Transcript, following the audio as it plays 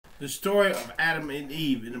the story of Adam and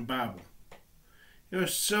Eve in the Bible. It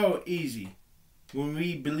was so easy when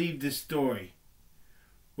we believed this story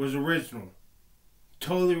was original,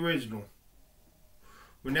 totally original.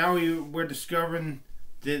 But now we're discovering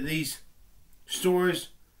that these stories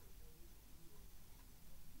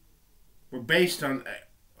were based on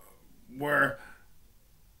were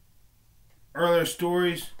earlier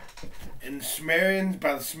stories in the Sumerians,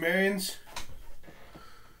 by the Sumerians.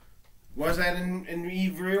 Was that in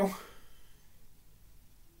Eve real?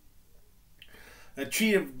 A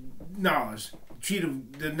tree of knowledge. A tree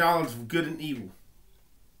of the knowledge of good and evil.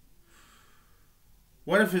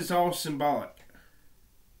 What if it's all symbolic?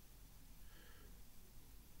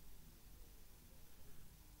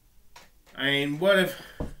 I mean, what if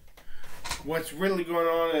what's really going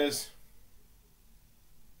on is,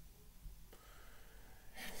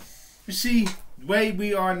 you see, the way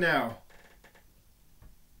we are now,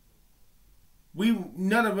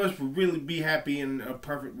 none of us would really be happy in a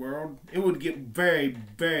perfect world. It would get very,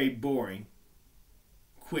 very boring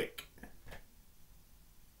quick.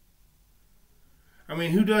 I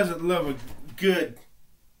mean, who doesn't love a good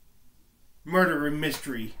murder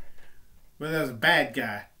mystery where there's a bad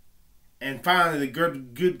guy and finally the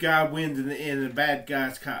good guy wins in the end and the bad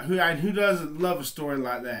guy's caught? Who doesn't love a story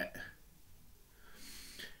like that?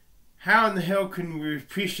 How in the hell can we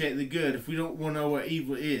appreciate the good if we don't want to know what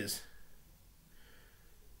evil is?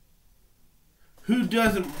 Who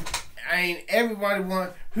doesn't? I mean, everybody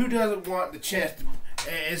who doesn't want the chance to,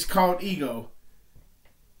 it's called ego.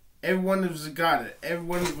 Everyone of us got it.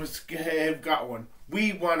 Everyone of us have got one.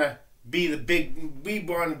 We want to be the big. We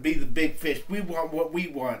want to be the big fish. We want what we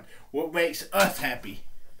want. What makes us happy.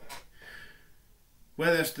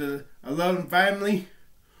 Whether it's a loving family,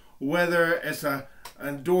 whether it's an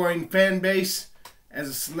adoring fan base as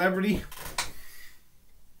a celebrity,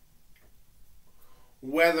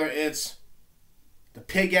 whether it's the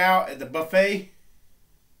pig out at the buffet.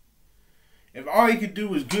 If all you could do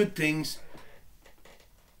was good things,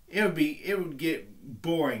 it would get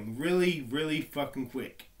boring really, really fucking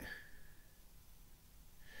quick.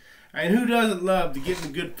 And who doesn't love to get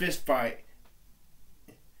in a good fist fight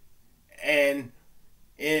and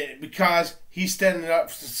because he's standing up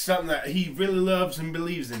for something that he really loves and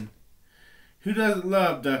believes in? Who doesn't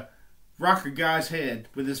love to rock a guy's head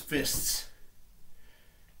with his fists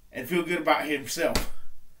and feel good about himself?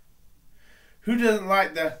 Who doesn't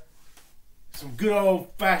like some good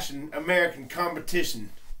old fashioned American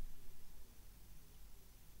competition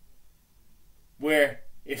where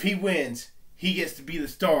if he wins, he gets to be the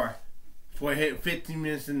star for 15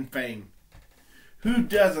 minutes in fame? Who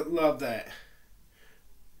doesn't love that?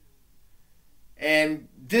 And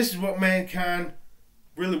this is what mankind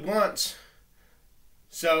really wants.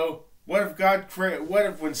 So what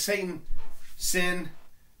if when Satan sinned,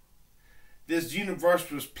 this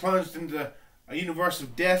universe was plunged into a universe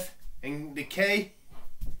of death and decay?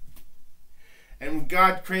 And when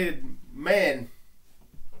God created man,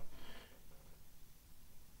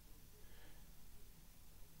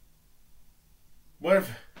 what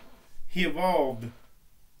if he evolved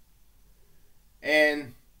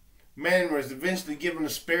and man was eventually given a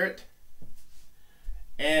spirit?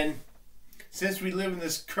 And since we live in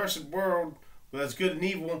this cursed world where there's good and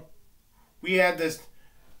evil, we had the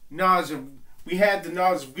knowledge of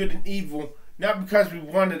good and evil, not because we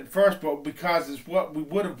wanted it first, but because it's what we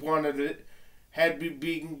would have wanted it had we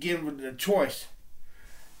been given a choice.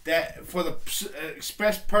 That for the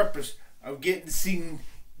express purpose of being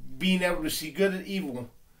able to see good and evil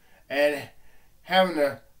and having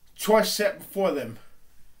a choice set before them.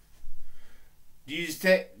 Do you just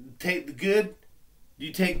take the good? Do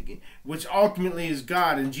you take, which ultimately is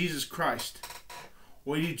God and Jesus Christ?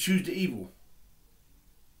 Or do you choose the evil?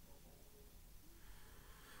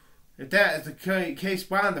 If that is the case,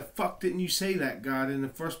 why in the fuck didn't you say that, God, in the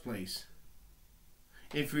first place?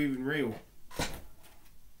 If you're even real.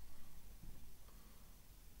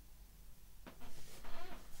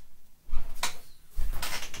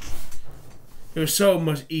 It was so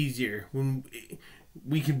much easier when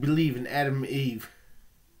we could believe in Adam and Eve.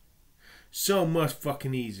 So much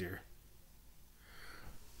fucking easier.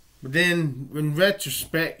 But then, in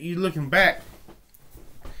retrospect, you looking back,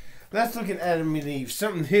 let's look at Adam and Eve.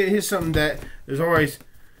 Here's something that has always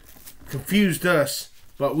confused us,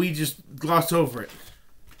 but we just gloss over it.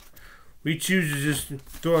 We choose to just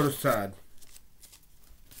throw it aside.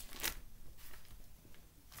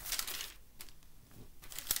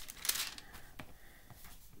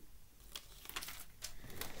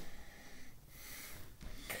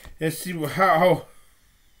 Let's see how.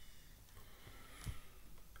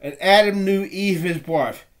 And Adam knew Eve his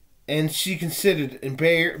wife. and she considered and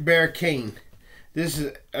bare Cain. This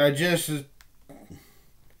is Genesis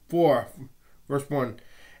 4, verse 1.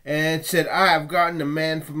 And said, I have gotten a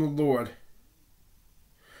man from the Lord.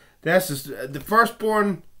 That's the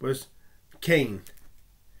firstborn was Cain.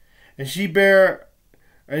 And she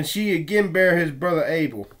again bare his brother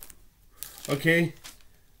Abel. Okay.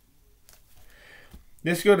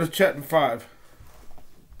 Let's go to chapter 5.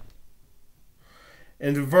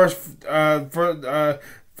 And the verse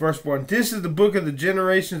 1. This is the book of the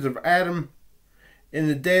generations of Adam. In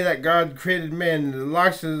the day that God created man, in the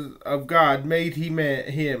likeness of God made he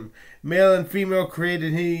him. Male and female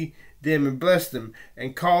created he them, and blessed them,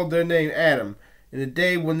 and called their name Adam. In the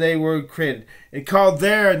day when they were created, and called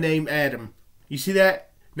their name Adam. You see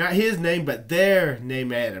that? Not his name, but their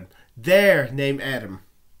name Adam. Their name Adam.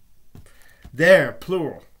 Their,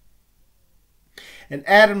 plural. And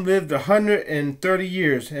Adam lived 130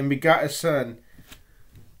 years, and begot a son.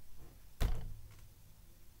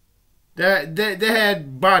 They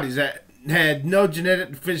had bodies that had no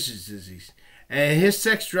genetic deficiencies. And his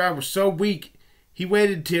sex drive was so weak, he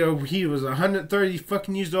waited till he was 130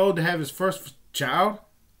 fucking years old to have his first child.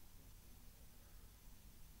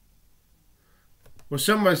 Well,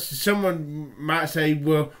 someone might say,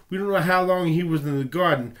 well, we don't know how long he was in the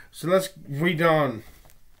garden. So let's read on.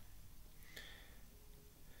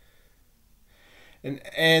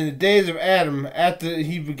 And the days of Adam after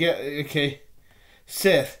he begat,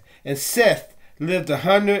 Seth. And Seth lived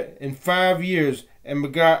 105 years and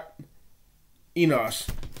begot Enos.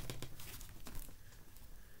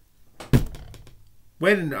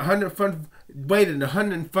 Waited 105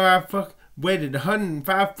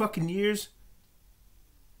 fucking years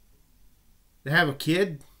to have a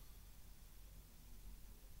kid.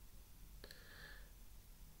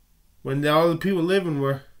 When all the people living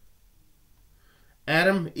were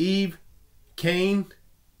Adam, Eve, Cain,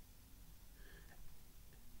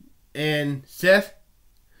 and Seth,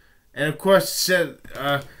 and of course Seth,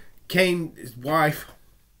 Cain's wife.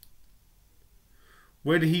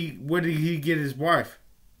 Where did he get his wife?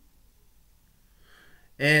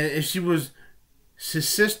 And if she was his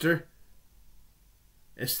sister,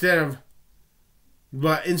 instead of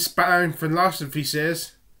what inspiring philosophy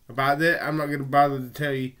says about that, I'm not gonna bother to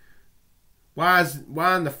tell you. Why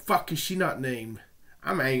in the fuck is she not named?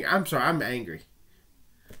 I'm angry.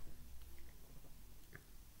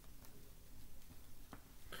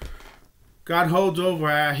 God holds over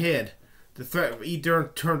our head the threat of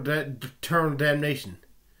eternal damnation.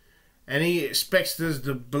 And he expects us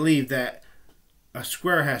to believe that a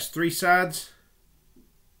square has 3 sides.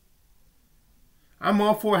 I'm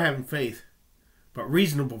all for having faith, but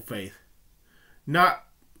reasonable faith. Not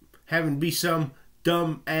having to be some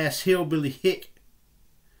dumb ass hillbilly hick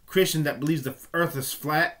Christian that believes the earth is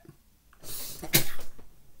flat.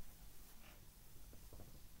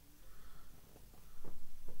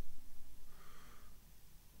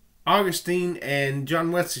 Augustine and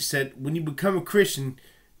John Wesley said, when you become a Christian,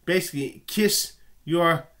 basically kiss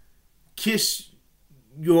your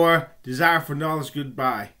desire for knowledge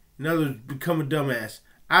goodbye. In other words, become a dumbass.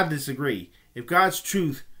 I disagree. If God's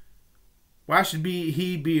truth, why should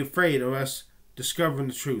he be afraid of us discovering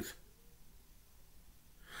the truth?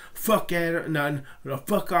 Fuck Adam, no,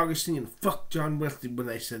 fuck Augustine and fuck John Wesley when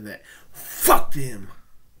they said that. Fuck them.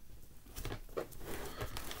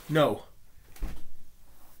 No.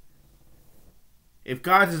 If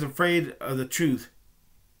God is afraid of the truth,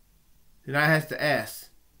 then I have to ask,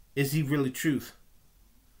 is he really truth?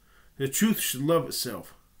 The truth should love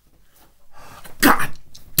itself. God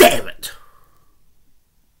damn it!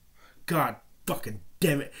 God fucking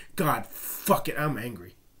damn it. God fuck it, I'm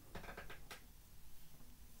angry.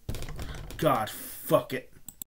 God fuck it.